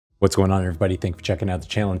What's going on, everybody? Thanks for checking out the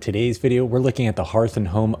channel. In today's video, we're looking at the Hearth and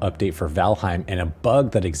Home update for Valheim and a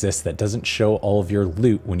bug that exists that doesn't show all of your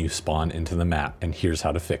loot when you spawn into the map, and here's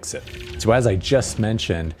how to fix it. So as I just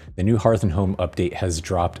mentioned, the new Hearth and Home update has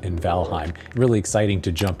dropped in Valheim. Really exciting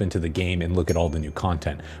to jump into the game and look at all the new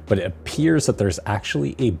content, but it appears that there's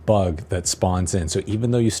actually a bug that spawns in. So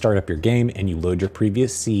even though you start up your game and you load your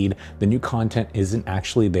previous seed, the new content isn't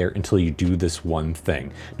actually there until you do this one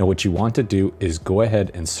thing. Now, what you want to do is go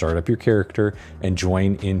ahead and start up your character and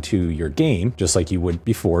join into your game just like you would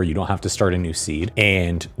before. You don't have to start a new seed.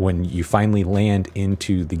 And when you finally land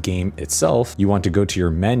into the game itself, you want to go to your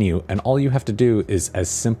menu, and all you have to do is as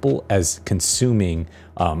simple as consuming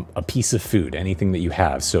a piece of food, anything that you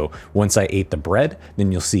have. So once I ate the bread,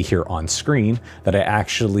 then you'll see here on screen that I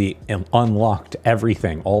actually unlocked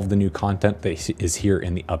everything, all of the new content that is here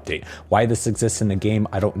in the update. Why this exists in the game,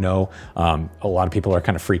 I don't know. A lot of people are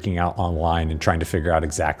kind of freaking out online and trying to figure out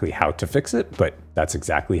exactly how to fix it, but that's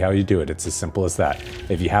exactly how you do it. It's as simple as that.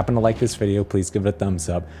 If you happen to like this video, please give it a thumbs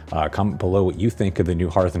up. Comment below what you think of the new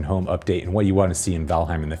Hearth and Home update and what you want to see in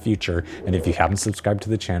Valheim in the future. And if you haven't subscribed to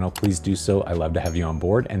the channel, please do so. I love to have you on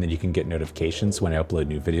board, and then you can get notifications when I upload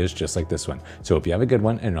new videos just like this one. So hope you have a good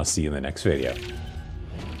one, and I'll see you in the next video.